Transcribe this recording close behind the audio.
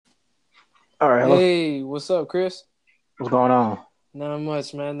All right, hello. Hey, what's up, Chris? What's going on? Not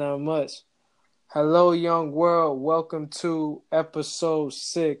much, man, not much. Hello, young world. Welcome to episode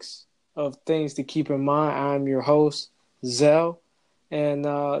 6 of Things to Keep in Mind. I'm your host, Zell. And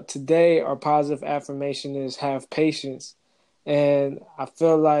today, our positive affirmation is have patience. And I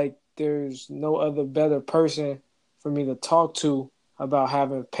feel like there's no other better person for me to talk to about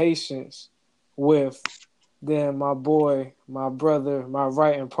having patience with than my boy, my brother, my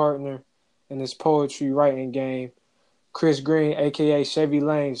writing partner in this poetry writing game, Chris Green, aka Chevy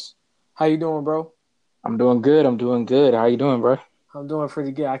Lanes. How you doing, bro? I'm doing good. I'm doing good. How you doing, bro? I'm doing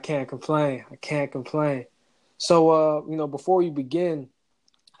pretty good. I can't complain. I can't complain. So, before we begin,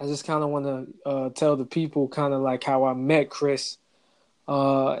 I just kind of want to tell the people kind of like how I met Chris.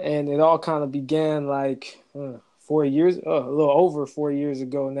 And it all kind of began like 4 years, a little over 4 years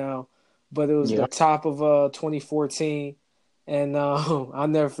ago now. But it was the Yeah. top of 2014. And I'll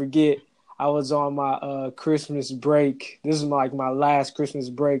never forget, I was on my Christmas break. This is like my last Christmas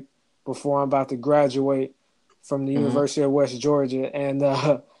break before I'm about to graduate from the hmm University of West Georgia. And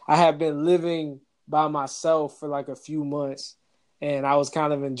I had been living by myself for like a few months, and I was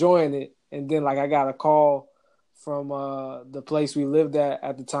kind of enjoying it. And then like I got a call from the place we lived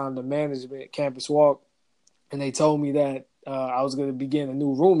at the time, the management, Campus Walk, and they told me that I was going to begin a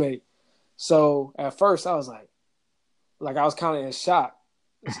new roommate. So at first I was like I was kind of in shock,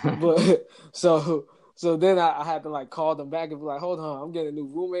 but so then I had to like call them back and be like, hold on, I'm getting a new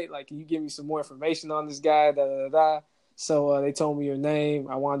roommate. Like, can you give me some more information on this guy? Da da da. Da. So they told me your name.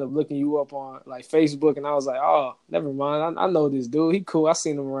 I wound up looking you up on like Facebook, and I was like, oh, never mind. I know this dude. He cool. I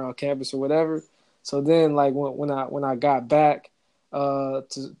seen him around campus or whatever. So then, like when I got back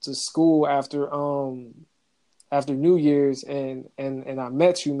to school after New Year's and I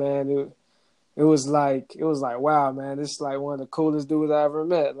met you, man. It was like wow, man, this is like one of the coolest dudes I ever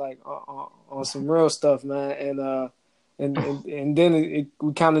met, like on some real stuff, man. And then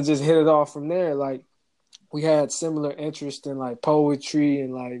we kind of just hit it off from there. Like we had similar interest in like poetry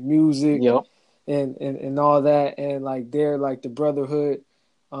and like music Yep. and all that, and like there like the brotherhood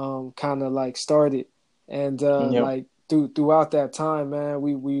kind of like started, and Yep. like throughout that time, man,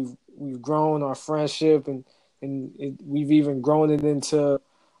 we've grown our friendship, and we've even grown it into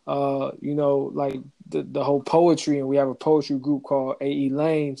like the whole poetry, and we have a poetry group called AE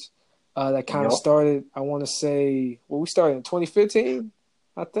Lanes that kind of Yep. started. I want to say, well, we started in 2015,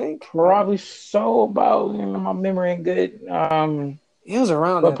 I think. Probably so about my memory ain't good. It was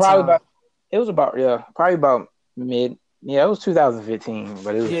around But that probably time. about it was about probably about mid. Yeah, it was 2015,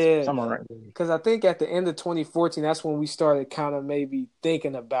 but it was Yeah, somewhere right there. because I think at the end of 2014, that's when we started kind of maybe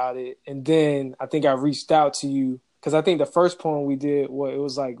thinking about it, and then I think I reached out to you because I think the first poem we did, it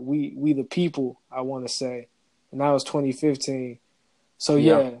was like we the people, I want to say, and that was 2015.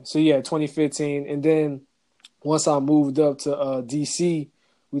 Yeah. So yeah, 2015, and then once I moved up to DC,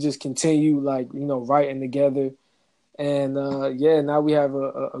 we just continued like writing together, and yeah, now we have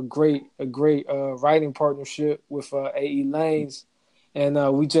a great writing partnership with AE Lanes, and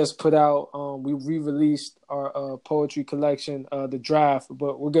we just put out we re-released our poetry collection, The Draft,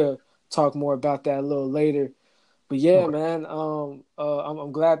 but we're gonna talk more about that a little later. But yeah, Okay. man,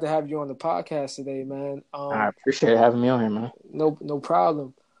 I'm glad to have you on the podcast today, man. I appreciate having me on here, man. No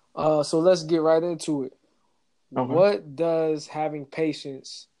problem. So let's get right into it. Okay. What does having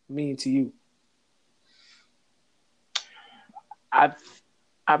patience mean to you? I,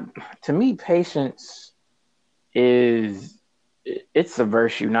 I, to me, patience is it's a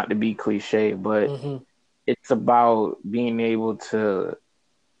virtue, not to be cliche, but Hmm. it's about being able to,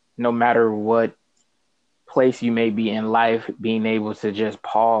 no matter what place you may be in life, being able to just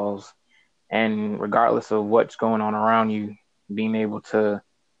pause and regardless of what's going on around you, being able to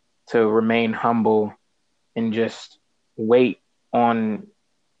remain humble and just wait on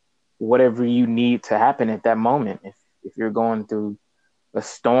whatever you need to happen at that moment. If you're going through a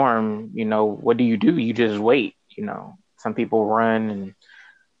storm, what do? You just wait. Some people run and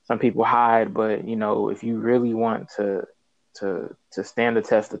some people hide, but if you really want to stand the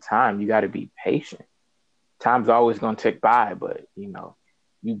test of time, you got to be patient. Time's always going to tick by, but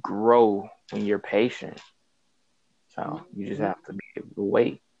you grow when you're patient. So you just have to be able to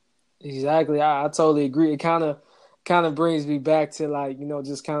wait. Exactly. I totally agree. It kind of brings me back to like,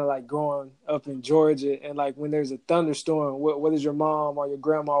 just kind of like growing up in Georgia, and like when there's a thunderstorm, what does your mom or your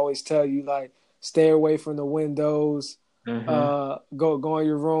grandma always tell you? Like, stay away from the windows, hmm go in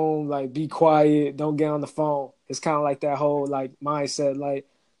your room, like be quiet, don't get on the phone. It's kind of like that whole like mindset, like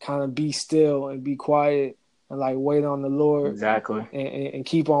kind of be still and be quiet and like wait on the Lord, Exactly. and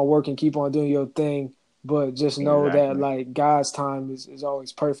keep on working, keep on doing your thing. But just know that Exactly. like God's time is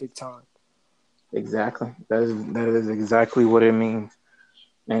always perfect time. Exactly. That is exactly what it means.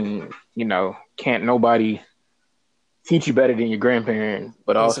 And can't nobody teach you better than your grandparents.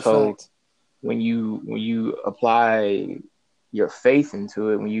 But That's a also, fact. when you apply your faith into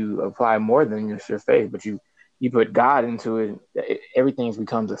it, when you apply more than just your faith, but you put God into everything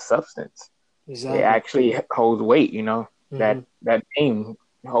becomes a substance. It Exactly. actually holds weight. Hmm. That name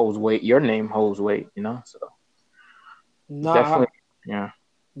holds weight. Your name holds weight. So it's No, definitely, yeah.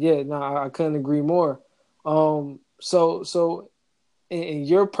 yeah, no, I couldn't agree more. So in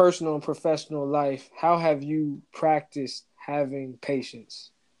your personal and professional life, how have you practiced having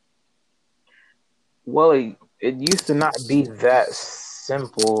patience? Well, it used to not be that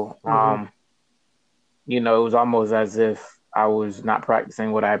simple. Hmm. It was almost as if I was not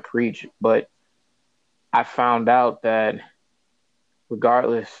practicing what I preach, but I found out that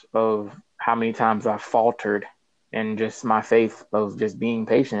regardless of how many times I faltered and just my faith of just being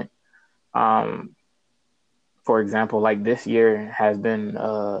patient, um, for example, like this year has been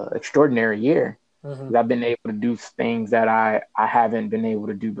an extraordinary year Hmm. because I've been able to do things that I haven't been able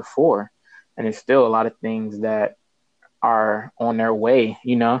to do before. And there's still a lot of things that are on their way,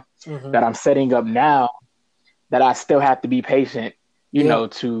 Hmm. that I'm setting up now that I still have to be patient, Yeah.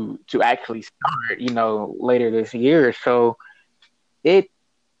 to actually start, later this year. So it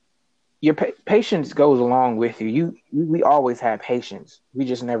your patience goes along with you. We always had patience. We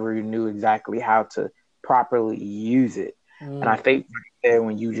just never knew exactly how to properly use it. And I Mm. think that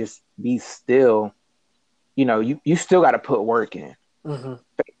when you just be still, you still got to put work in. Hmm.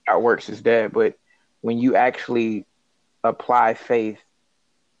 Our works is dead, but when you actually apply faith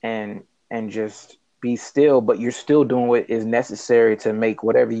and just be still, but you're still doing what is necessary to make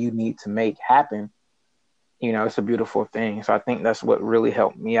whatever you need to make happen. It's a beautiful thing. So I think that's what really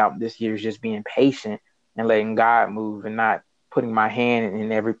helped me out this year is just being patient and letting God move and not putting my hand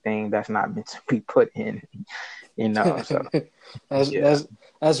in everything that's not meant to be put in. So that's yeah. that's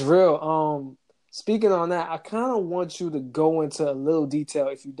that's real. Speaking on that, I kind of want you to go into a little detail,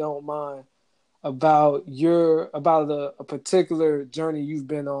 if you don't mind, about a particular journey you've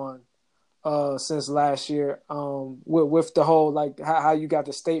been on since last year, with the whole, like, how you got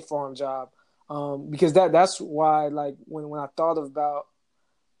the State Farm job, because that's why, like, when I thought about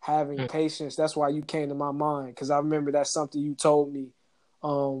having patience, that's why you came to my mind, because I remember that's something you told me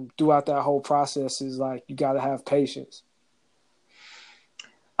throughout that whole process, is like you got to have patience.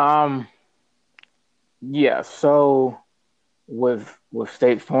 Um. Yeah. So with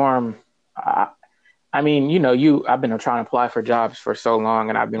State Farm, I mean, I've been trying to apply for jobs for so long,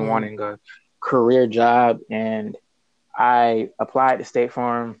 and I've been Hmm. wanting a career job, and I applied to State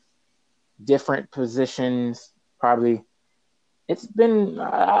Farm, different positions, probably. It's been,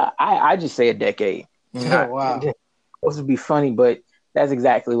 I just say a decade. Oh, Not wow. supposed to be funny, but that's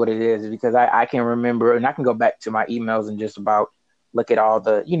exactly what it is because I can remember, and I can go back to my emails and just about look at all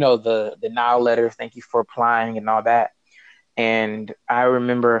the now letters, thank you for applying and all that. And I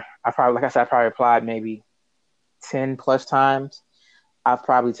remember, like I said, I probably applied maybe 10 plus times. I've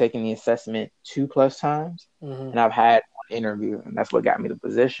probably taken the assessment 2 plus times, Hmm. and I've had one interview, and that's what got me the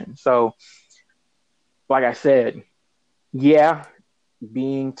position. So, like I said, yeah,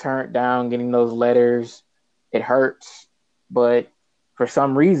 being turned down, getting those letters, it hurts, but for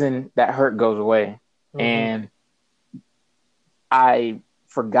some reason that hurt goes away. Hmm. And I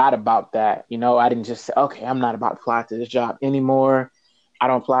forgot about that. I didn't just say, okay, I'm not about to apply to this job anymore. I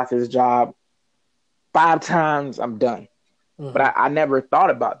don't apply to this job 5 times, I'm done. But Hmm. I never thought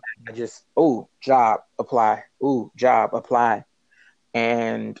about that. I just, oh, job, apply. Ooh, job, apply.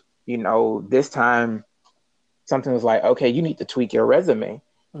 And, this time something was like, okay, you need to tweak your resume.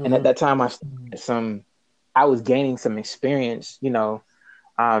 And at Hmm. that time, I was gaining some experience,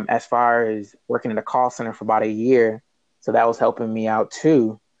 as far as working in a call center for about a year. So that was helping me out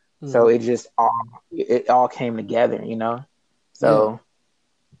too. So Hmm. it all came together, Yeah. So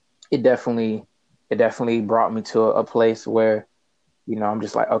it definitely, it definitely brought me to a place where, I'm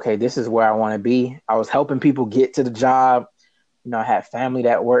just like, okay, this is where I want to be. I was helping people get to the job. I had family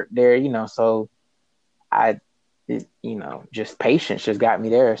that worked there, so just patience just got me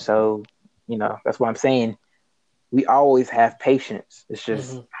there. So, that's what I'm saying. We always have patience. It's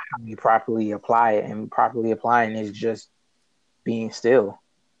just Hmm. how you properly apply it, and properly applying is just being still,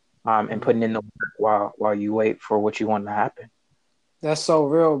 and Hmm. putting in the work while you wait for what you want to happen. That's so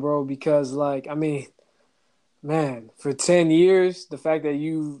real, bro, because, like, I mean, man, for 10 years, the fact that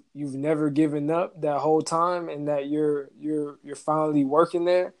you've never given up that whole time, and that you're finally working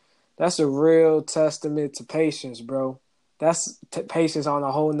there, that's a real testament to patience, bro. That's patience on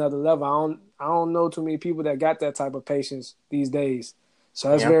a whole nother level. I don't know too many people that got that type of patience these days. So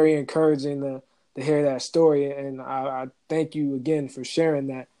that's Yeah. very encouraging to hear that story, and I thank you again for sharing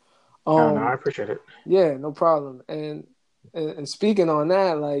that. Oh, no, I appreciate it. Yeah, no problem. And speaking on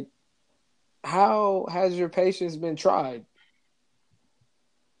that, like, how has your patience been tried?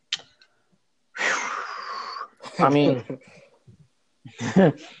 I mean,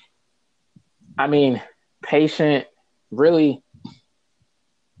 I mean, patient, really.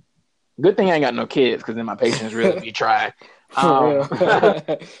 Good thing I ain't got no kids, because then my patience really be tried. For real.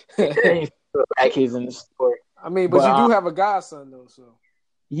 Bad kids in the store. I mean, but But you do have a godson though, so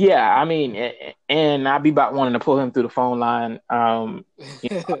yeah, I mean, and I'd be about wanting to pull him through the phone line. You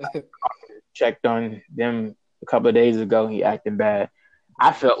know, checked on them a couple of days ago. He acting bad.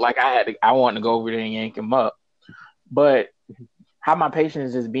 I felt like I wanted to go over there and yank him up. But how my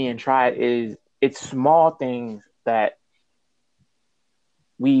patience is being tried is, it's small things that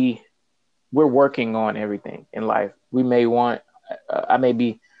we're working on everything in life. We may want, I may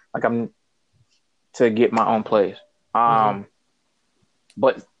be like, I'm to get my own place. mm-hmm.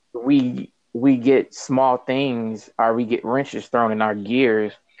 But we get small things, or we get wrenches thrown in our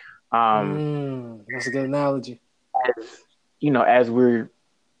gears. That's a good analogy. As as we're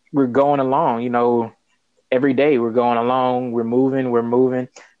going along, every day we're going along, we're moving,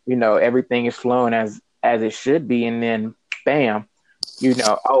 everything is flowing as it should be, and then bam,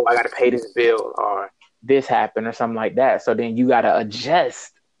 oh, I got to pay this bill, or this happened, or something like that. So then you got to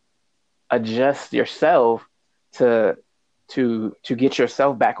adjust yourself to get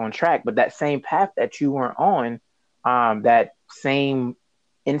yourself back on track. But that same path that you weren't on, that same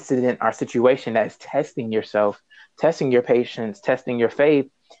incident or situation that's testing yourself, testing your patience, testing your faith,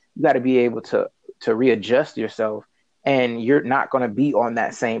 you got to be able to readjust yourself, and you're not going to be on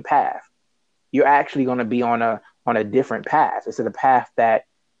that same path. You're actually going to be on a different path. It's a path that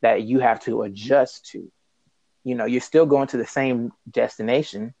you have to adjust to. You're still going to the same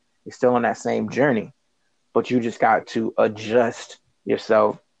destination. You're still on that same journey, but you just got to adjust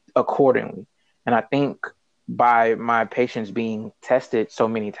yourself accordingly. And I think by my patience being tested so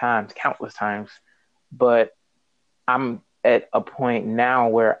many times, countless times, but I'm at a point now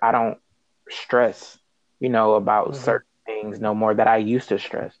where I don't stress, about certain things no more that I used to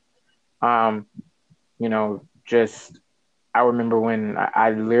stress. Just, I remember when I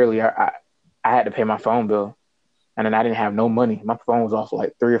literally, I had to pay my phone bill, and then I didn't have no money. My phone was off for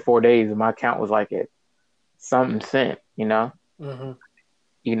like 3 or 4 days, and my account was like at something cent, Mm-hmm.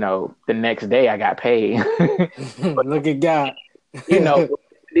 The next day I got paid. But, Look at God.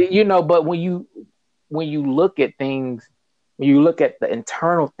 But when you look at things, when you look at the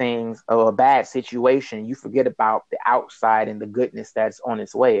internal things of a bad situation, you forget about the outside and the goodness that's on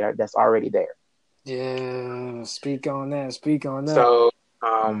its way, or that's already there. Yeah, speak on that. Speak on that. So,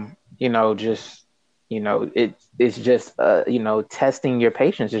 just, it's just, testing your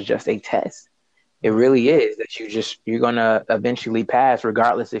patience is just a test. It really is, that you're gonna eventually pass,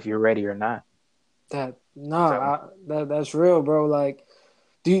 regardless if you're ready or not. That's real, bro. Like,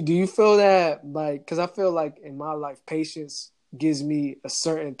 do you feel that, like, because I feel like in my life, patience gives me a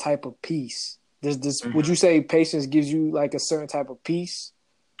certain type of peace. Would you say patience gives you like a certain type of peace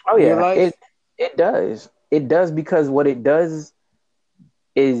Oh in your yeah, life? it does. It does, because what it does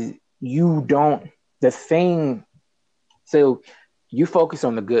is, you don't the thing. So you focus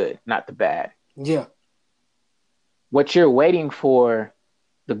on the good, not the bad. Yeah. What you're waiting for,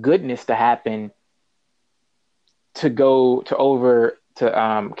 the goodness to happen, to go to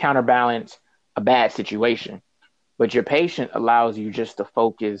counterbalance a bad situation. But your patient allows you just to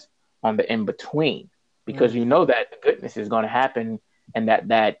focus on the in between, because you know that the goodness is going to happen, and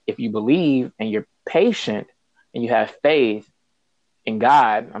that if you believe and you're patient and you have faith in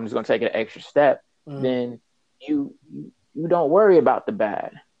God, I'm just going to take it an extra step, then you don't worry about the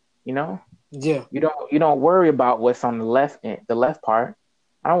bad, Yeah. You don't worry about what's on the left part.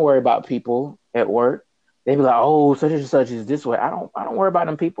 I don't worry about people at work. They be like, oh, such and such is this way. I don't worry about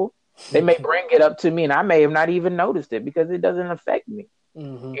them people. They may bring it up to me, and I may have not even noticed it, because it doesn't affect me.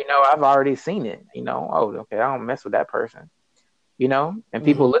 Mm-hmm. I've already seen it. Oh, okay, I don't mess with that person. And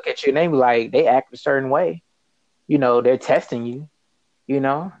people look at you and they be like, they act a certain way. They're testing you.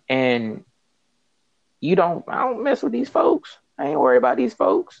 And I don't mess with these folks. I ain't worried about these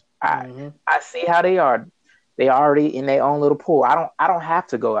folks. I see how they are. They already in their own little pool. I don't have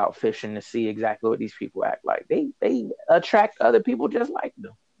to go out fishing to see exactly what these people act like. They attract other people just like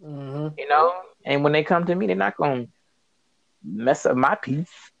them. And when they come to me, they're not gonna mess up my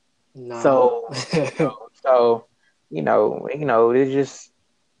peace. No. So it's just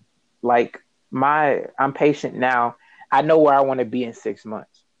like, I'm patient now. I know where I want to be in 6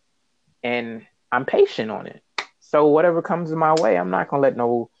 months, and I'm patient on it. So whatever comes in my way, I'm not gonna let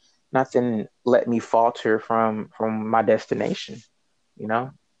no nothing let me falter from my destination, you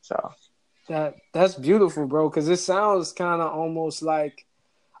know? So That's beautiful, bro. Because it sounds kind of almost like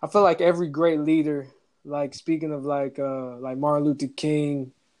I feel like every great leader, like speaking of like Martin Luther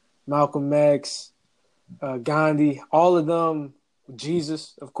King, Malcolm X, Gandhi, all of them,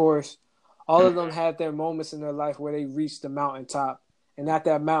 Jesus, of course, all of them had their moments in their life where they reached the mountaintop, and at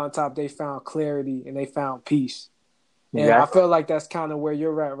that mountaintop they found clarity and they found peace. And I exactly. feel like that's kind of where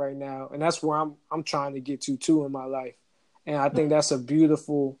you're at right now, and that's where I'm trying to get to too in my life. And I think that's a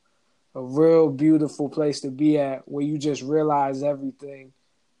real beautiful place to be at, where you just realize everything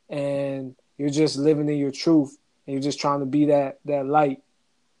and you're just living in your truth and you're just trying to be that light.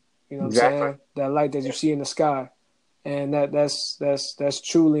 You know what I'm Exactly. saying? That light that you see in the sky, and that's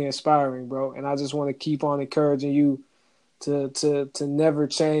truly inspiring, bro. And I just want to keep on encouraging you to never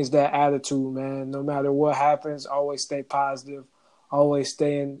change that attitude, man. No matter what happens, always stay positive, always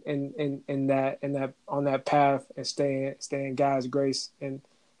stay in that on that path and stay in God's grace and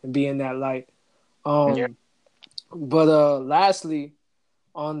be in that light. Yeah. Um, but lastly,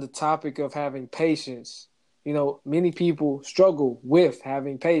 on the topic of having patience, you know, many people struggle with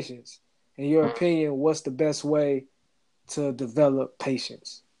having patience. In your opinion, what's the best way to develop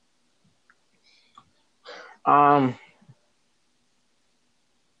patience? Um,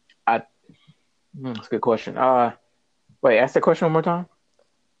 I that's a good question. Wait, ask the question one more time.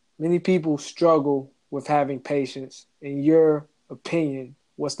 Many people struggle with having patience. In your opinion,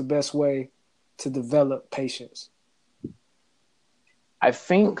 what's the best way to develop patience? I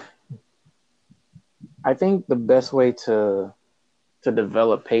think I think the best way to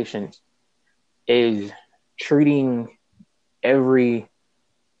develop patience is treating every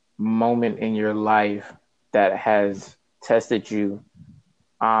moment in your life that has tested you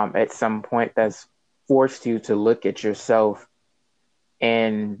at some point, that's forced you to look at yourself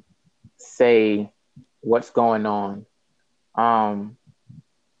and say what's going on. Um,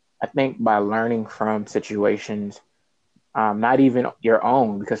 I think by learning from situations, not even your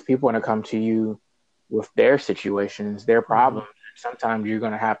own, because people want to come to you with their situations, their Mm-hmm. problems. Sometimes you're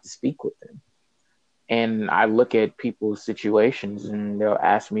going to have to speak with them. And I look at people's situations and they'll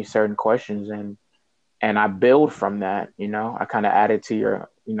ask me certain questions, and I build from that. I kind of add it to your,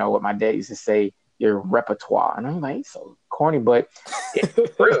 what my dad used to say, your repertoire. And I'm like, so corny, but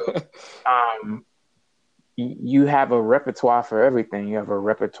it's true. Um, you have a repertoire for everything. You have a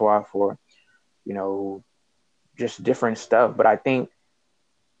repertoire for, you know, just different stuff. But I think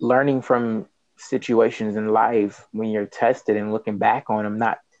learning from situations in life when you're tested and looking back on them,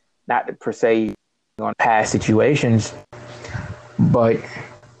 not per se on past situations, but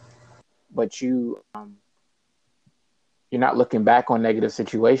you're not looking back on negative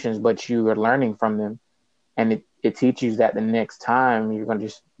situations, but you are learning from them, and it teaches that the next time you're gonna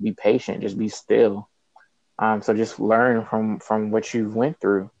just be patient, just be still. So just learn from what you went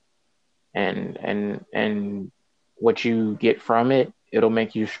through, and what you get from it, it'll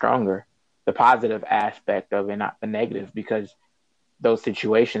make you stronger. The positive aspect of it, not the negative, because those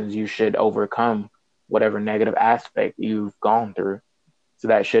situations you should overcome whatever negative aspect you've gone through. So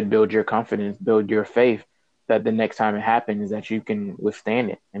that should build your confidence, build your faith that the next time it happens that you can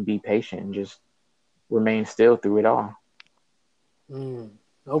withstand it and be patient and just remain still through it all. Mm,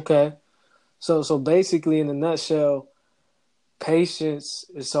 okay. So basically, in a nutshell, patience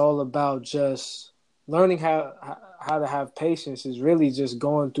is all about just learning how to have patience. Is really just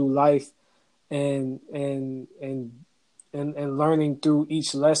going through life and and learning through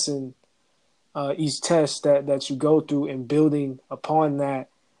each lesson, each test that you go through, and building upon that.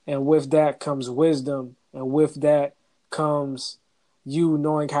 And with that comes wisdom, and with that comes you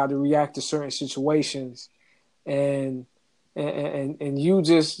knowing how to react to certain situations, and and you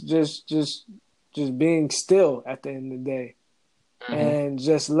just being still at the end of the day, Mm-hmm. and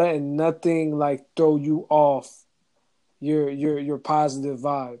just letting nothing like throw you off your positive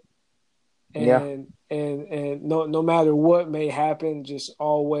vibe, Yeah, and no matter what may happen, just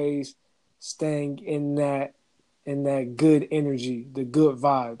always staying in that good energy, the good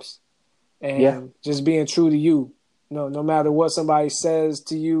vibes, yeah, and just being true to you. No matter what somebody says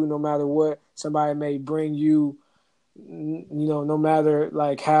to you, no matter what somebody may bring you, no matter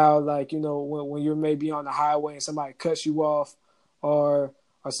like how, like, when you're maybe on the highway and somebody cuts you off, or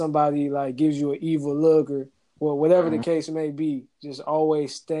somebody like gives you an evil look, or well, whatever the mm-hmm. case may be, just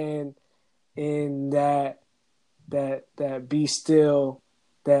always stand in that be still,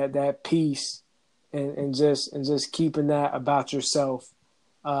 that peace, and just keeping that about yourself.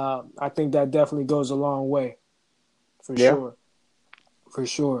 I think that definitely goes a long way, for Yeah, sure, for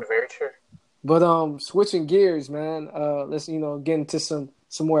sure. very true. But switching gears, man. Let's get into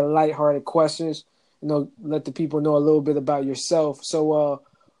some more lighthearted questions. Let the people know a little bit about yourself. So,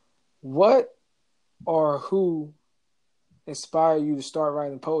 what or who inspired you to start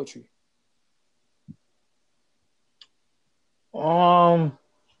writing poetry? Um,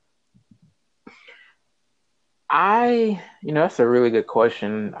 that's a really good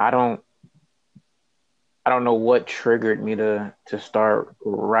question. I don't know what triggered me to start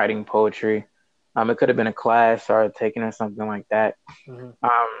writing poetry. It could have been a class I started taking or something like that. Mm-hmm.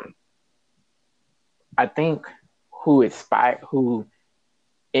 Um, I think who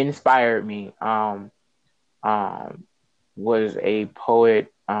inspired me um, was a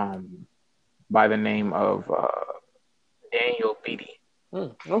poet by the name of Daniel Beatty.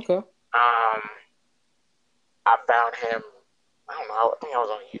 Okay. I found him. I don't know. I think I was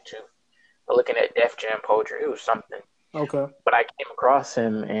on YouTube looking at Def Jam poetry. It was something, Okay. but I came across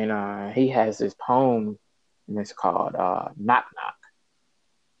him, and he has this poem, and it's called "Knock Knock."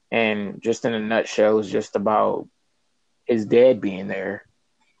 And just in a nutshell, it's just about his dad being there,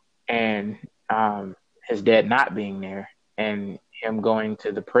 and his dad not being there, and him going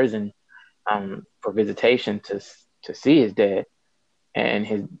to the prison for visitation to see his dad, and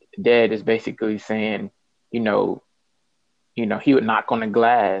his dad is basically saying, you know, he would knock on the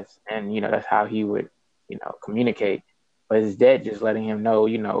glass, and that's how he would, communicate. But his dad just letting him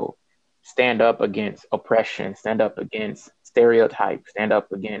know, stand up against oppression, stand up against stereotypes, stand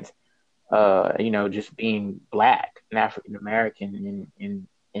up against, just being black and African American in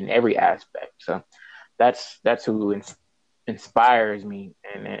every aspect. So that's who inspires me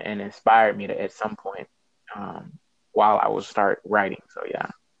and inspired me to at some point while I would start writing. So yeah.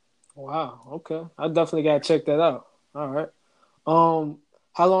 Wow. Okay. I definitely gotta check that out. All right.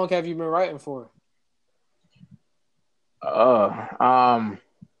 How long have you been writing for? Uh, um,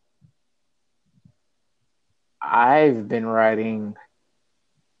 I've been writing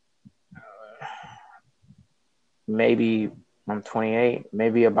maybe I'm 28,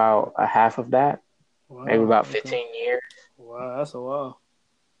 maybe about a half of that, maybe Wow. about Okay. 15 years. Wow. That's a while.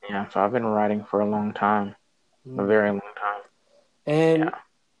 Yeah, so I've been writing for a long time, a Mm. very long time. And Yeah.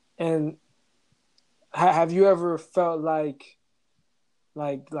 and have you ever felt like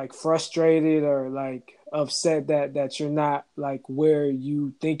frustrated or like upset that you're not like where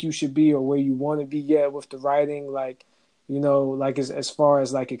you think you should be or where you want to be yet with the writing, like like as far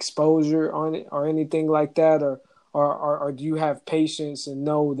as like exposure on it or anything like that, or do you have patience and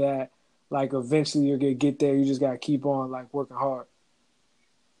know that like eventually you're gonna get there, you just gotta keep on like working hard?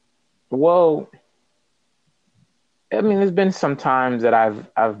 Well, I mean, there's been some times that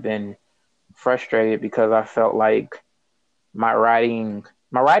I've been frustrated because I felt like my writing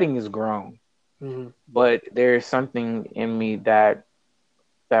is grown, Mm-hmm. but there's something in me that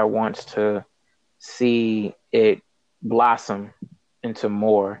wants to see it blossom into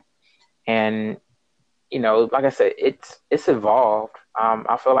more. And like I said, it's evolved.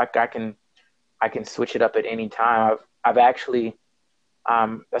 I feel like I can switch it up at any time. I've actually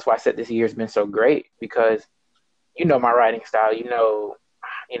that's why I said this year's been so great because my writing style, you know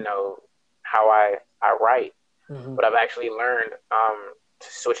how I write, Mm-hmm. but I've actually learned to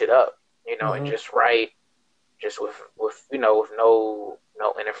switch it up, and Mm-hmm. just write just with no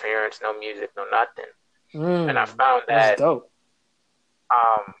interference, no music, no nothing. And I found That's that dope.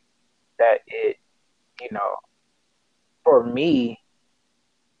 um it you know for me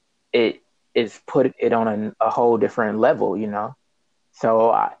it is put it on a whole different level.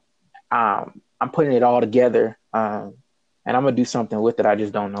 So I'm putting it all together, and I'm gonna do something with it. I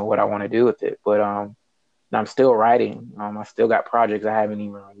just don't know what I want to do with it, but I'm still writing. I still got projects I haven't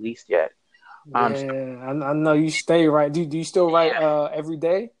even released yet. Um, Yeah, I know you stay right. Do you still write yeah. every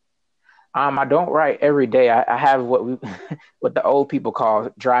day? I don't write every day. I have what we what the old people call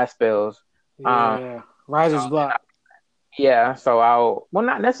dry spells. Um, Yeah, writer's and block. yeah, so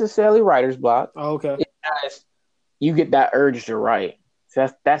not necessarily writer's block. Oh, okay. It's just you get that urge to write. So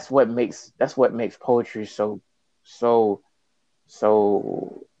that's what makes poetry so so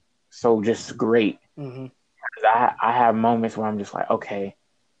so just great. Hmm. 'Cause I have moments where I'm just like, okay,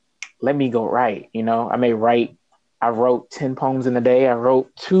 let me go write. I may write. I wrote 10 poems in a day. I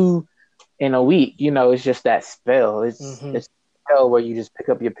wrote two in a week. It's just that spell. Hmm. It's a spell where you just pick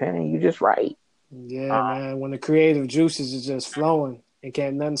up your pen and you just write. Yeah, Um, man. When the creative juices is just flowing and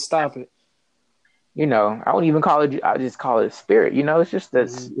can't nothing stop it. I wouldn't even call it. I just call it a spirit. It's just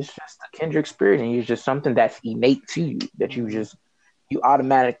this. Hmm. It's just a kindred spirit, and it's just something that's innate to you that Hmm. you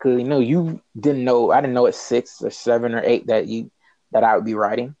automatically know. You didn't know. I didn't know at 6 or 7 or 8 that I would be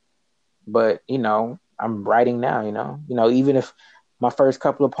writing, but I'm writing now. Even if my first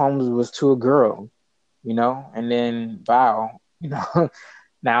couple of poems was to a girl, and then vow,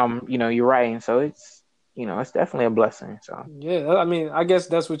 now I'm, you're writing. So it's definitely a blessing. So Yeah, I mean, I guess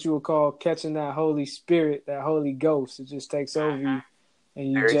that's what you would call catching that Holy Spirit, that Holy Ghost. It just takes over you,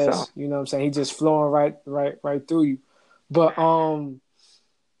 and you very so. just, what I'm saying, he just flowing right through you. But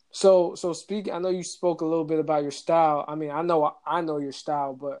so speak. I know you spoke a little bit about your style. I mean, I know your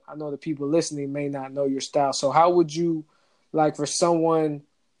style, but I know the people listening may not know your style. So how would you, like, for someone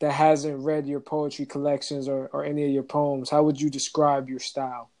that hasn't read your poetry collections or any of your poems, how would you describe your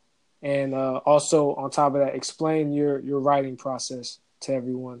style? And also on top of that, explain your writing process to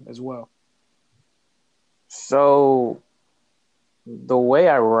everyone as well. So the way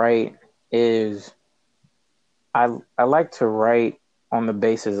I write is I like to write on the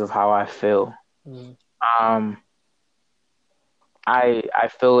basis of how I feel. Mm-hmm. Um, I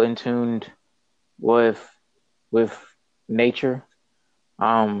feel in tuned with with nature,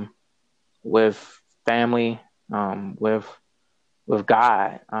 um, with family, with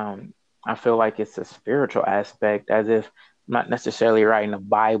God. I feel like it's a spiritual aspect, as if I'm not necessarily writing a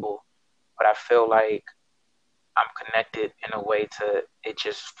Bible, but I feel like I'm connected in a way to it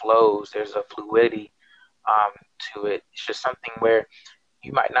just flows. There's a fluidity um, to it. It's just something where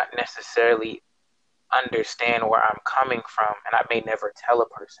you might not necessarily understand where I'm coming from, and I may never tell a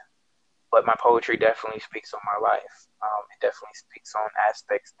person. But my poetry definitely speaks on my life. It definitely speaks on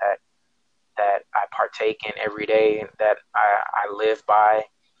aspects that I partake in every day and that I live by.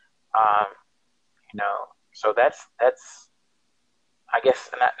 Um, you know, so that's I guess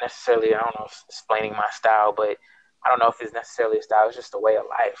not necessarily. I don't know if explaining my style, but I don't know if it's necessarily a style. It's just a way of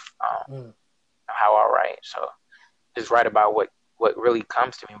life. Mm. How I write. So just write about what really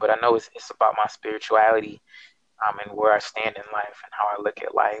comes to me. But I know it's about my spirituality, and where I stand in life and how I look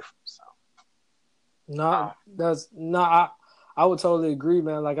at life. So No, um, that's not. I would totally agree,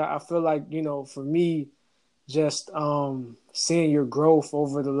 man. Like I feel like for me, just seeing your growth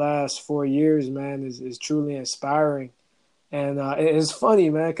over the last 4 years, man, is truly inspiring. And it's funny,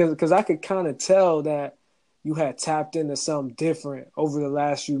 man, because I could kind of tell that you had tapped into something different over the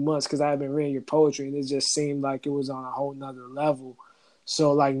last few months because I had been reading your poetry and it just seemed like it was on a whole nother level.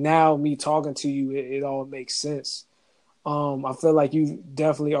 So like now me talking to you, it all makes sense. I feel like you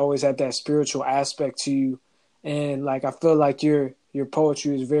definitely always had that spiritual aspect to you, and like I feel like your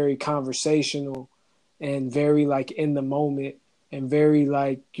poetry is very conversational and very like in the moment and very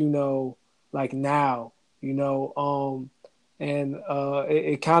like like now you know and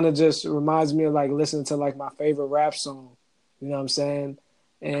it kind of just reminds me of like listening to like my favorite rap song, you know what I'm saying?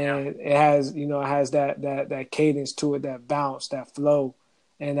 And it has that cadence to it, that bounce, that flow,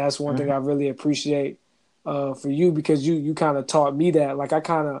 and that's one thing mhm. I really appreciate for you because you kind of taught me that. Like I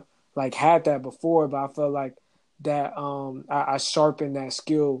kind of like had that before, but I felt like that I sharpened that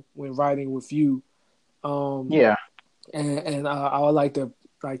skill when writing with you. Um, Yeah, and I would like to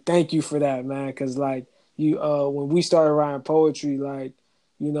like thank you for that, man, because like you when we started writing poetry, like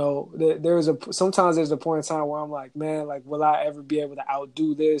there was sometimes there's a point in time where I'm like, man, like will I ever be able to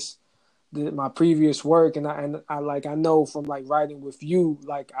outdo this? My previous work, and I like I know from like writing with you,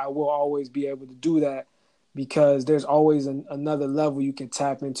 like I will always be able to do that because there's always another level you can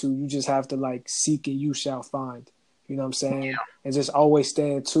tap into. You just have to like seek and you shall find. You know what I'm saying? And just always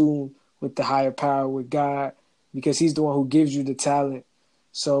stay in tune with the higher power, with God, because He's the one who gives you the talent.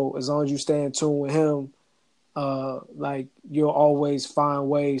 So as long as you stay in tune with Him, like you'll always find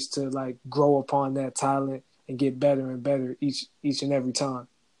ways to like grow upon that talent and get better and better each and every time.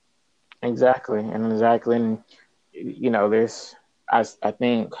 exactly, and there's I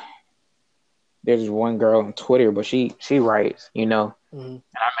think there's one girl on Twitter, but she writes, Mm-hmm. and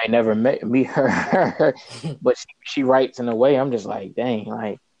I may never meet her, but she writes in a way I'm just like, dang,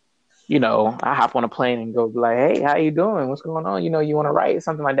 like I hop on a plane and go be like, hey, how you doing? What's going on? You want to write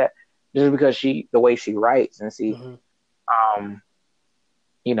something like that, just because the way she writes and see, Mm-hmm. um,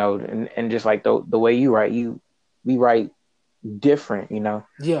 and just like the way you write, we write different,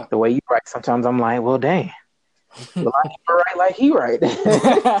 Yeah. the way you write. Sometimes I'm like, well, dang, well, I need to write like he write,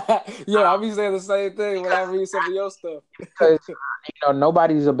 Yeah, I be saying the same thing when I read some of your stuff. because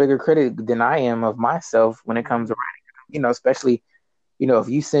nobody's a bigger critic than I am of myself when it comes to Mhm. writing. Especially if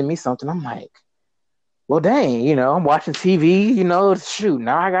you send me something, I'm like, well, dang, I'm watching TV, shoot,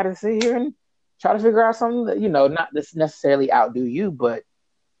 now I got to sit here and try to figure out something that, not this necessarily outdo you, but,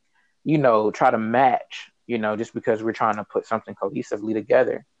 try to match, just because we're trying to put something cohesively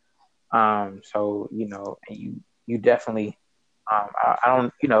together. So, and you definitely, I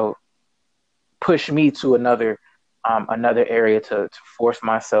don't, push me to another area to force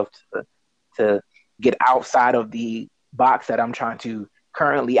myself to get outside of the box that I'm trying to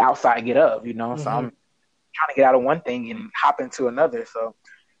currently outside get of, so Mhm. trying to get out of one thing and hop into another. So,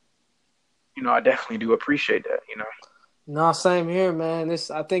 I definitely do appreciate that. No, same here, man.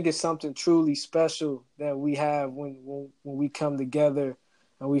 I think it's something truly special that we have when we come together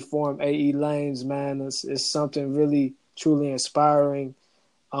and we form AE Lanes, man. It's something really truly inspiring.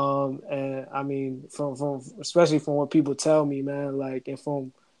 And I mean, from especially from what people tell me, man, like, and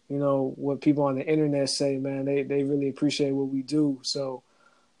from what people on the internet say, man, they really appreciate what we do. So,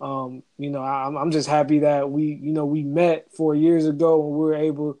 I'm just happy that we met 4 years ago and we were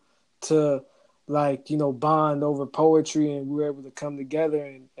able to bond over poetry, and we were able to come together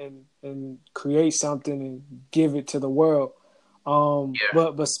and create something and give it to the world. Yeah.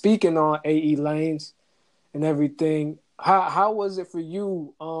 But speaking on AE Lanes and everything, how was it for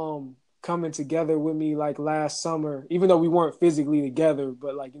you coming together with me like last summer, even though we weren't physically together,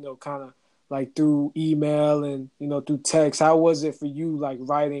 but kind of like through email and through text? How was it for you like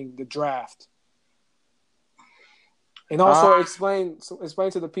writing the draft? And also Um,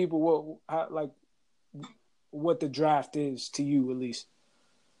 explain to the people what the draft is to you, at least.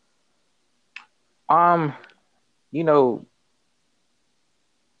 um, you know,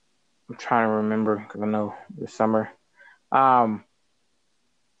 I'm trying to remember because I know this summer. Um,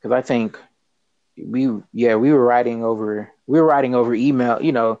 because I think we were writing over email.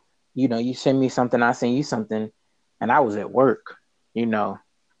 You send me something, I send you something, and I was at work. You know,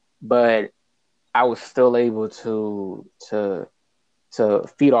 but I was still able to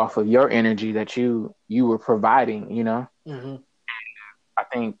feed off of your energy that you were providing. Mm-hmm. I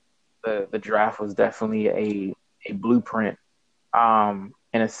think the draft was definitely a blueprint,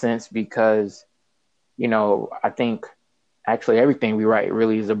 in a sense, because I think actually everything we write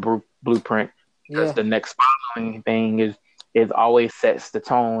really is a blueprint, because Yeah, the next following thing is always sets the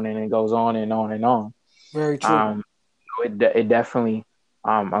tone, and it goes on and on and on. very true. Um, it definitely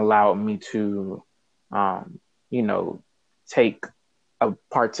allowed me to um, you know take a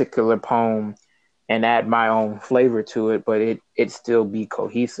particular poem and add my own flavor to it, but it still be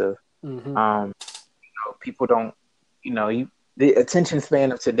cohesive. Mm-hmm. Um, People don't, the attention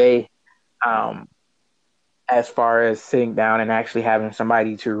span of today, um, as far as sitting down and actually having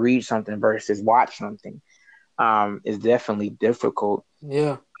somebody to read something versus watch something, is definitely difficult.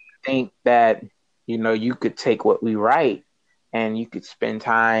 Yeah, I think that, you could take what we write and you could spend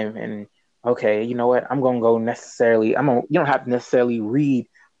time and, okay, you know what, you don't have to necessarily read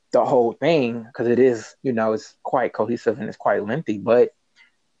the whole thing because it is, it's quite cohesive and it's quite lengthy, but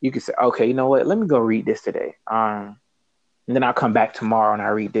you could say, okay, you know what, let me go read this today. And then I'll come back tomorrow and I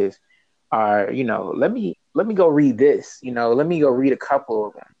read this. Let me go read this. Let me go read a couple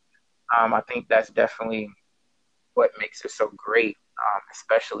of them. I think that's definitely what makes it so great,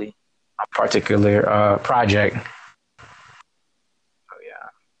 especially a particular project. So yeah.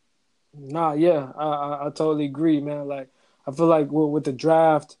 nah, yeah, I totally agree, man. Like, I feel like with the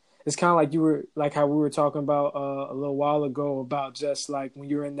draft, it's kind of like you were like how we were talking about a little while ago about just like when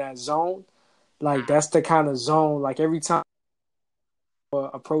you're in that zone, like that's the kind of zone. Like every time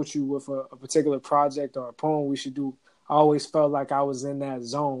approach you with a particular project or a poem we should do, I always felt like I was in that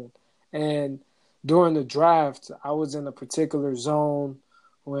zone. And during the draft, I was in a particular zone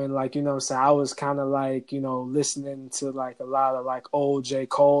when, like, what I'm saying, I was kind of like, listening to like a lot of like old J.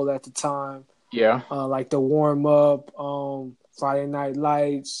 Cole at the time, Yeah. like the warm up, Friday Night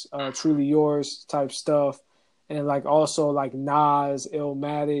Lights, Truly Yours type stuff, and like also like Nas,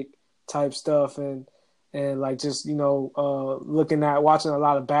 Illmatic type stuff, and like just looking at watching a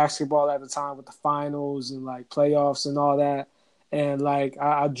lot of basketball at the time with the finals and like playoffs and all that, and like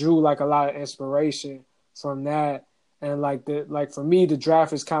I drew like a lot of inspiration from that. And like for me, the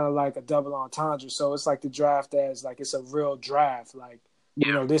draft is kind of like a double entendre. So it's like the draft as like it's a real draft. Like,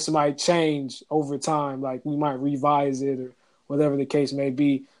 Yeah. this might change over time. Like we might revise it or whatever the case may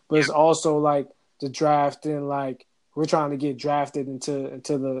be. But it's also like the draft and like we're trying to get drafted into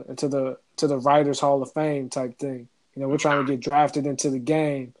the Writers Hall of Fame type thing. We're trying to get drafted into the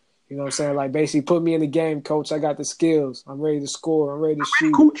game. You know what I'm saying? Like basically put me in the game, coach. I got the skills. I'm ready to score. I'm ready to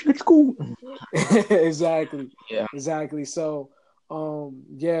shoot. Coach, let's go. Exactly. Yeah. Exactly. So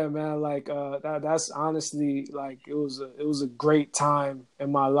yeah, man, like that's honestly like it was a great time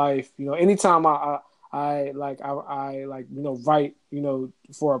in my life. Anytime I like write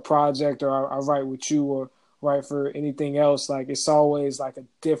for a project, or I write with you, or write for anything else, like it's always like a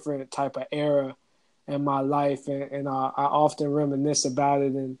different type of era in my life, and I often reminisce about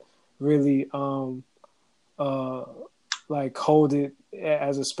it and really uh like hold it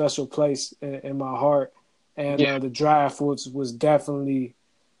as a special place in my heart. And Yeah. the draft was definitely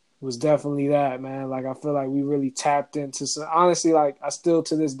that, man. Like I feel like we really tapped into some, honestly, like I still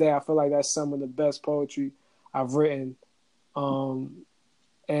to this day I feel like that's some of the best poetry I've written. And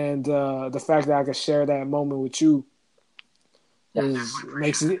the fact that I could share that moment with you is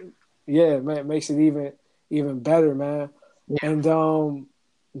makes it, yeah, man, makes it even better, man. Yeah. And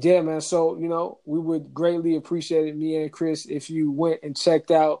yeah, man. So we would greatly appreciate it, me and Chris, if you went and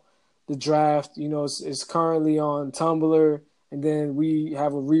checked out the draft. It's currently on Tumblr, and then we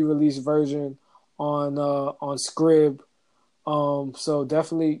have a re-release version on Scrib. So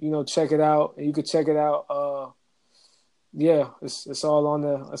definitely, check it out, and you could check it out. Yeah, it's all on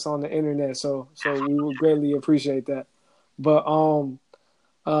the internet. So we would greatly appreciate that. But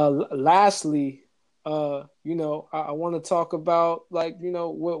lastly, I want to talk about, like,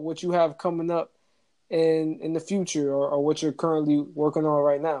 what you have coming up in the future, or what you're currently working on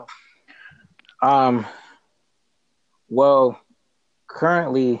right now. Um, well,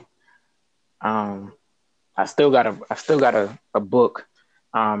 currently, um, I still got a book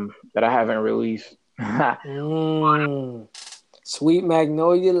that I haven't released. Sweet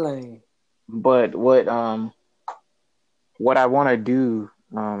Magnolia Lane. But what I want to do,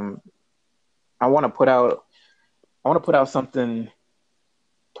 I want to put out something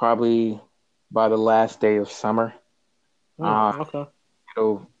probably by the last day of summer. Okay.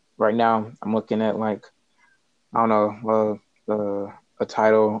 So right now I'm looking at, like, I don't know, a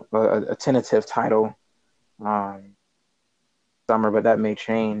title, a tentative title, um, summer, but that may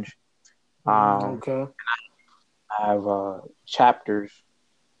change. Um, Okay. I have chapters,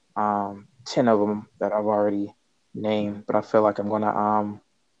 10 of them that I've already named, but I feel like I'm gonna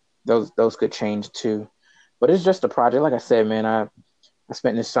those could change too. But it's just a project. Like I said, man, I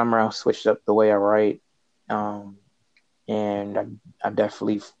spent this summer, I switched up the way I write, um, and I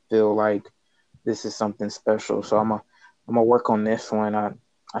definitely feel like this is something special. So I'm gonna work on this one.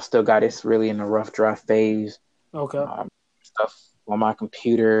 I still got it's really in the rough draft phase. Okay. Stuff on my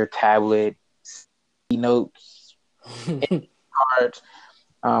computer, tablet, notes, cards.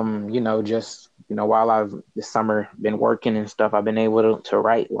 Just while I've this summer been working and stuff, I've been able to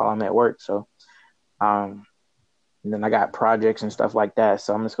write while I'm at work. So um, and then I got projects and stuff like that.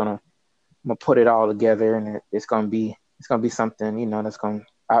 So I'm gonna put it all together, and it's gonna be something that's gonna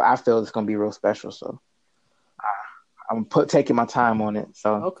I feel it's gonna be real special. So I'm taking my time on it.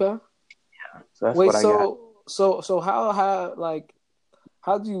 So Okay. so that's Wait. what I got. So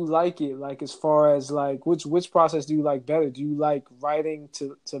how do you like it? Like, as far as, like, which process do you like better? Do you like writing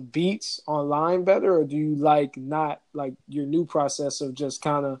to beats online better, or do you like not like your new process of just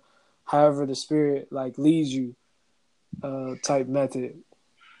kind of however the spirit like leads you type method?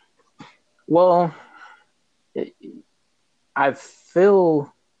 Well, I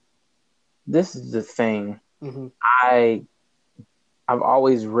feel this is the thing. Mm-hmm. I I've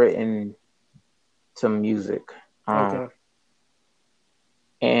always written to music, Okay.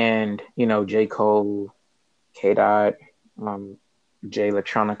 and J. Cole, K. Dot, um, J.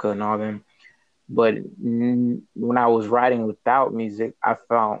 Electronica, and all them. But when I was writing without music, I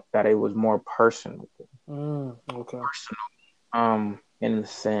felt that it was more personal, Okay. in the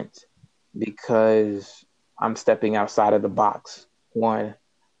sense, because I'm stepping outside of the box. One,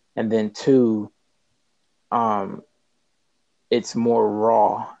 and then two, um, it's more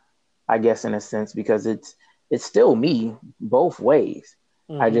raw, I guess, in a sense, because it's still me both ways.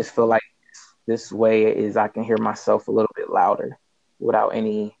 I Mm-hmm. just feel like this way is I can hear myself a little bit louder without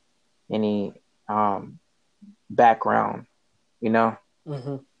any background, you know.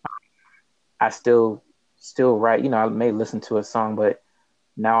 Mm-hmm. I still write, I may listen to a song, but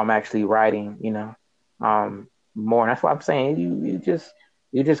now I'm actually writing, more. And that's what I'm saying.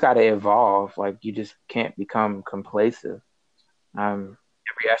 You just got to evolve. Like, you just can't become complacent.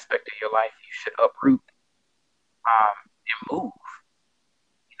 Every aspect of your life, you should uproot, and move.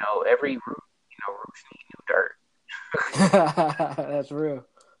 Every roots need new dirt. That's real.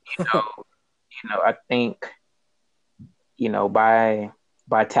 I think,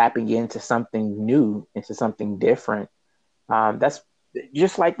 by tapping into something new, into something different, that's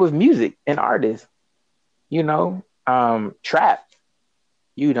just like with music and artists, trap.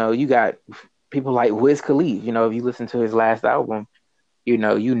 You got people like Wiz Khalifa. If you listen to his last album, you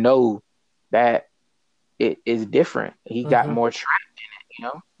know that it is different. He got Mm-hmm. more trap. You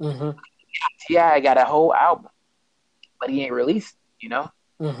know, Mm-hmm. T.I. got a whole album, but he ain't released.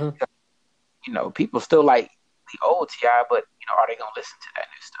 Mm-hmm. People still like the old T.I., but are they gonna listen to that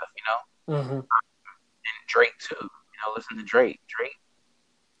new stuff? Mm-hmm. And Drake too. Listen to Drake. Drake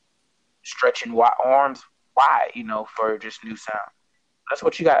stretching wide arms wide. For just new sound. That's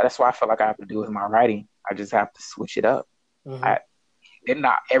what you got. That's what I feel like I have to do with my writing. I just have to switch it up. Mm-hmm. They're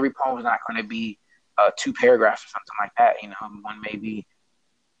not every poem is not going to be 2 paragraphs or something like that. One may be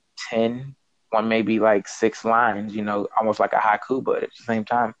 10 One may be like 6 lines, almost like a haiku, but at the same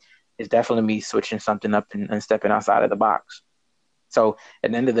time, it's definitely me switching something up and stepping outside of the box. So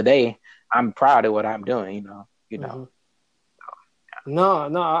at the end of the day, I'm proud of what I'm doing. Mm-hmm.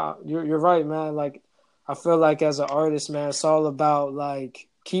 No, you're right, man. Like, I feel like as an artist, man, it's all about like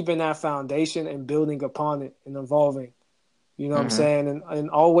keeping that foundation and building upon it and evolving. You know what I'm Mm-hmm. saying? And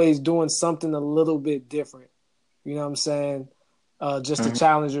always doing something a little bit different. You know what I'm saying? Just to Mm-hmm.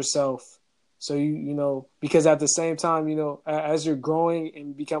 challenge yourself. So because at the same time, as you're growing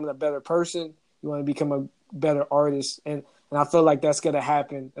and becoming a better person, you want to become a better artist. And I feel like that's gonna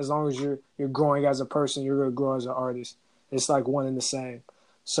happen as long as you're growing as a person, you're gonna grow as an artist. It's like one and the same.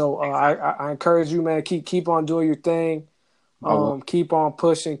 So I encourage you, man, keep on doing your thing. Oh, Keep on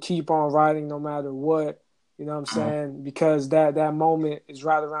pushing, keep on writing no matter what. You know what I'm mm-hmm. saying? Because that moment is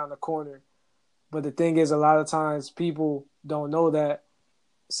right around the corner. But the thing is, a lot of times people don't know that,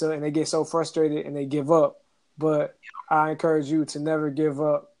 and they get so frustrated and they give up. But I encourage you to never give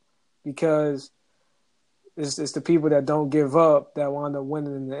up, because it's the people that don't give up that wind up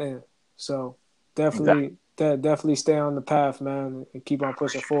winning in the end. So Exactly. definitely stay on the path, man, and keep on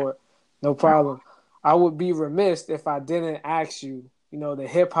pushing forward. No problem. I would be remiss if I didn't ask you. The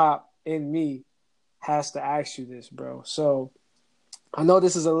hip hop in me has to ask you this, bro. So I know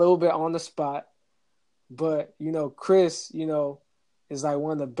this is a little bit on the spot, but Chris, is like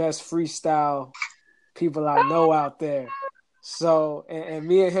one of the best freestyle people I know out there. So and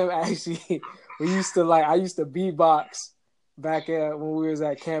me and him actually I used to beatbox back when we was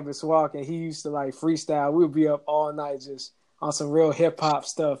at Campus Walk, and he used to like freestyle. We would be up all night just on some real hip hop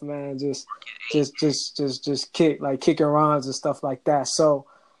stuff, man. Just kicking rhymes and stuff like that. So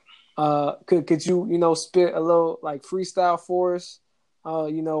could you spit a little like freestyle for us?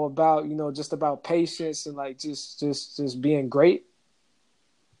 About just about patience and like just being great.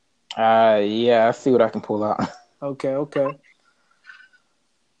 Yeah, I see what I can pull out. Okay.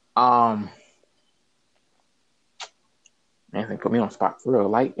 Um, Anything put me on the spot for real,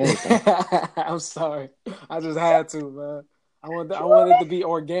 like anything. I'm sorry. I just had to, man. I want it to be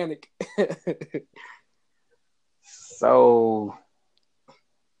organic. So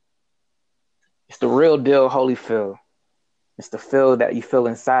it's the real deal, Holyfield. It's the feel that you feel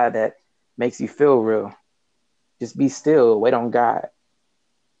inside that makes you feel real. Just be still, wait on God.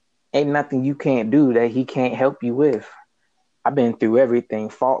 Ain't nothing you can't do that He can't help you with. I've been through everything,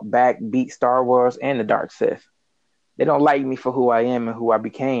 fought back, beat Star Wars and the Dark Sith. They don't like me for who I am and who I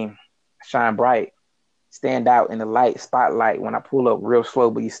became. Shine bright, stand out in the light, spotlight when I pull up real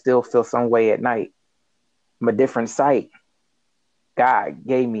slow, but you still feel some way at night. I'm a different sight. God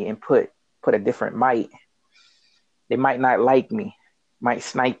gave me and put a different might. They might not like me, might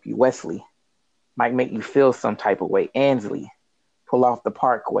snipe you, Wesley, might make you feel some type of way. Ansley, pull off the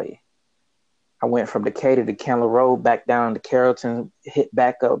parkway. I went from Decatur to Candler Road, back down to Carrollton, hit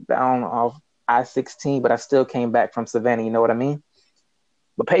back up down off I-16, but I still came back from Savannah, you know what I mean?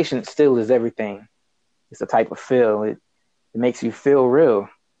 But patience still is everything. It's a type of feel. It makes you feel real.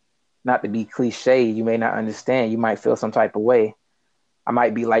 Not to be cliche, you may not understand. You might feel some type of way. I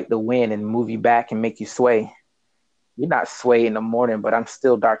might be like the wind and move you back and make you sway. You're not sway in the morning, but I'm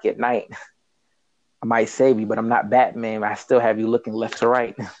still dark at night. I might save you, but I'm not Batman. I still have you looking left to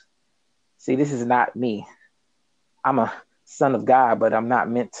right. See, this is not me. I'm a son of God, but I'm not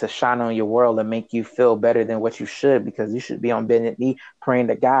meant to shine on your world and make you feel better than what you should, because you should be on bended knee praying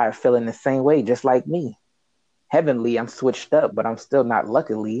to God, feeling the same way, just like me. Heavenly, I'm switched up, but I'm still not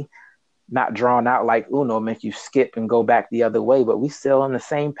luckily not drawn out like Uno, make you skip and go back the other way, but we still on the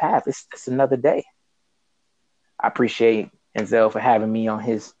same path. It's just another day. I appreciate Enzel for having me on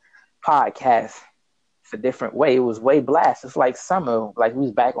his podcast. It's a different way. It was way blast. It's like summer, like we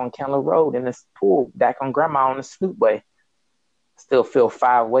was back on Candler Road in this pool, back on Grandma on the Snoop way. Still feel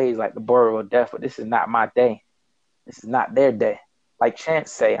 5 ways like the borough of death, but this is not my day. This is not their day. Like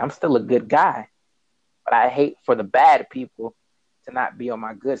Chance say, I'm still a good guy, but I hate for the bad people to not be on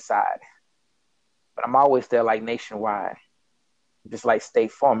my good side. But I'm always there like Nationwide. Just like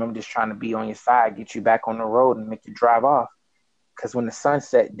State Farm, I'm just trying to be on your side, get you back on the road and make you drive off. Because when the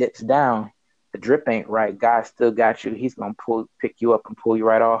sunset dips down, the drip ain't right. God still got you. He's going to pick you up and pull you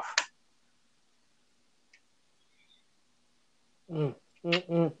right off. Boy,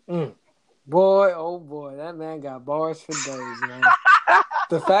 oh boy, that man got bars for days, man.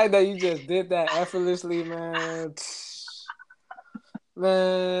 The fact that you just did that effortlessly, man.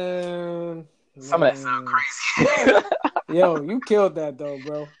 Man. Some of that sound crazy. Yo, you killed that though,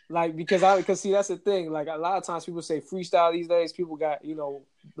 bro. Like because see that's the thing. Like a lot of times people say freestyle these days. People got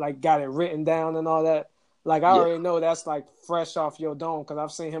got it written down and all that. Like I Yeah. already know that's like fresh off your dome because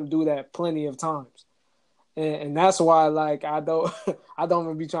I've seen him do that plenty of times, and that's why like I don't I don't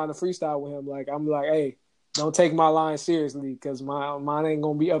even be trying to freestyle with him. Like I'm like, hey, don't take my line seriously because mine ain't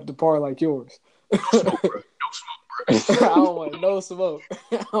gonna be up to par like yours. No smoke, bro. No I smoke, bro. don't want no smoke.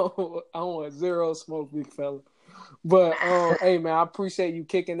 I don't want zero smoke, big fella. But hey man, I appreciate you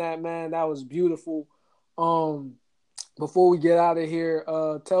kicking that, man. That was beautiful. Um, before we get out of here,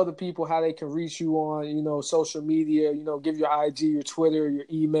 tell the people how they can reach you on, social media. Give your IG, your Twitter, your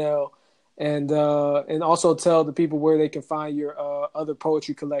email, and also tell the people where they can find your other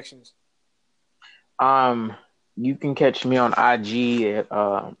poetry collections. Um, you can catch me on IG at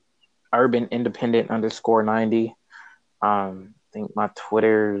urban independent underscore 90. I think my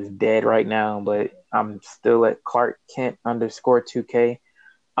Twitter is dead right now, but I'm still at Clark Kent underscore 2K.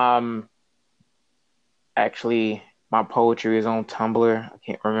 Um, actually, my poetry is on Tumblr. I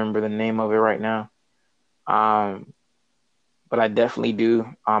can't remember the name of it right now. Um, but I definitely do.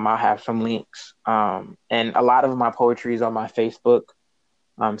 I'll have some links. And a lot of my poetry is on my Facebook.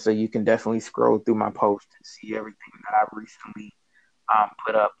 So you can definitely scroll through my post and see everything that I've recently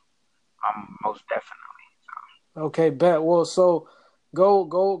put up. Most definitely. Okay, bet. Well, so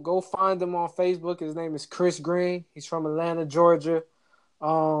go find him on Facebook. His name is Chris Green. He's from Atlanta, Georgia.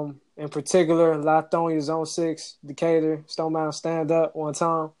 In particular, Lithonia Zone 6, Decatur, Stone Mountain Stand Up one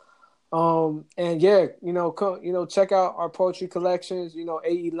time. And yeah, check out our poetry collections,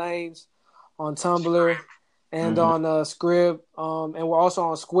 AE Lanes on Tumblr and Mm-hmm. on Scrib. And we're also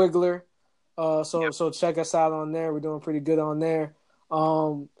on Squiggler. So check us out on there. We're doing pretty good on there.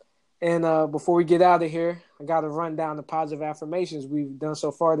 Um, and before we get out of here, I got to run down the positive affirmations we've done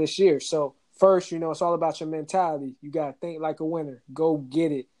so far this year. So first, it's all about your mentality. You got to think like a winner. Go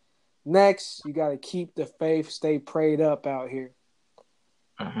get it. Next, you got to keep the faith, stay prayed up out here.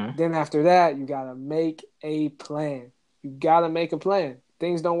 Mm-hmm. Then after that, you got to make a plan. You got to make a plan.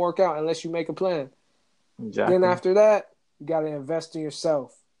 Things don't work out unless you make a plan. Then Exactly. after that, you got to invest in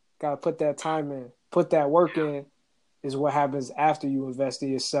yourself. Got to put that time in. Put that work in is what happens after you invest in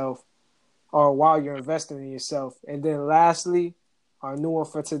yourself or while you're investing in yourself. And then lastly, our new one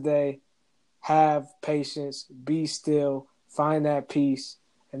for today, have patience, be still, find that peace,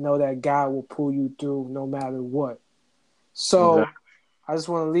 and know that God will pull you through no matter what. So Exactly. I just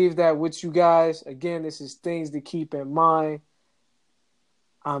want to leave that with you guys. Again, this is things to keep in mind.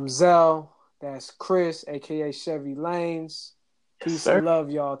 I'm Zell. That's Chris, aka Chevy Lanes. Yes, Peace sir. and love,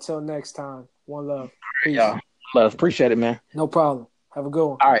 y'all. Till next time. One love. Peace. Y'all. Love. Appreciate it, man. No problem. Have a good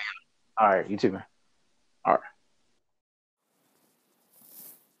one. All right. All right. You too, man. All right.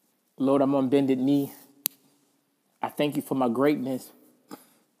 Lord, I'm on bended knee. I thank you for my greatness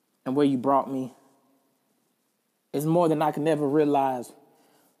and where you brought me. It's more than I can ever realize,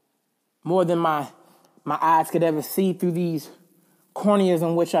 more than my eyes could ever see through these corneas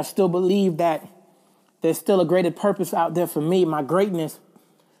in which I still believe that there's still a greater purpose out there for me. My greatness,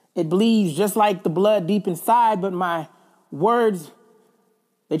 it bleeds just like the blood deep inside, but my words,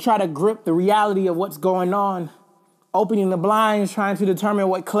 they try to grip the reality of what's going on, opening the blinds, trying to determine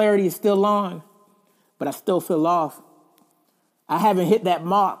what clarity is still on, but I still feel off. I haven't hit that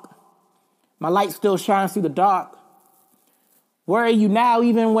mark. My light still shines through the dark. Where are you now,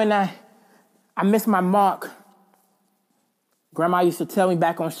 even when I miss my mark? Grandma used to tell me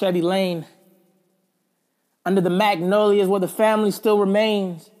back on Chevy Lane, under the magnolias where the family still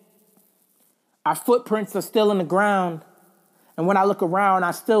remains, our footprints are still in the ground. And when I look around,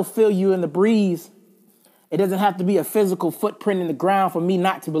 I still feel you in the breeze. It doesn't have to be a physical footprint in the ground for me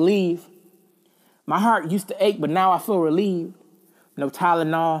not to believe. My heart used to ache, but now I feel relieved. No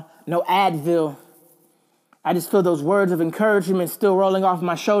Tylenol, no Advil. I just feel those words of encouragement still rolling off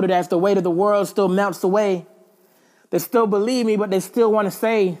my shoulder as the weight of the world still melts away. They still believe me, but they still want to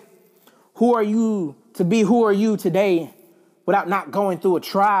say, who are you to be who are you today without not going through a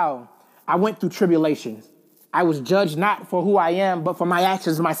trial? I went through tribulations. I was judged not for who I am, but for my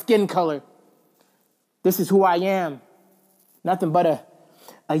actions, my skin color. This is who I am. Nothing but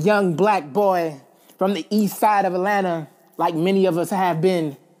a young black boy from the east side of Atlanta, like many of us have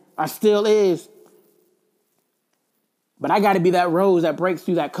been, or still is. But I got to be that rose that breaks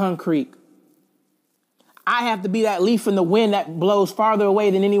through that concrete. I have to be that leaf in the wind that blows farther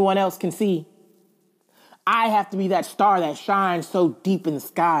away than anyone else can see. I have to be that star that shines so deep in the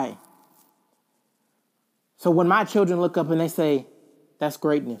sky. So when my children look up and they say, that's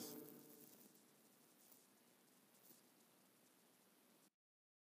greatness,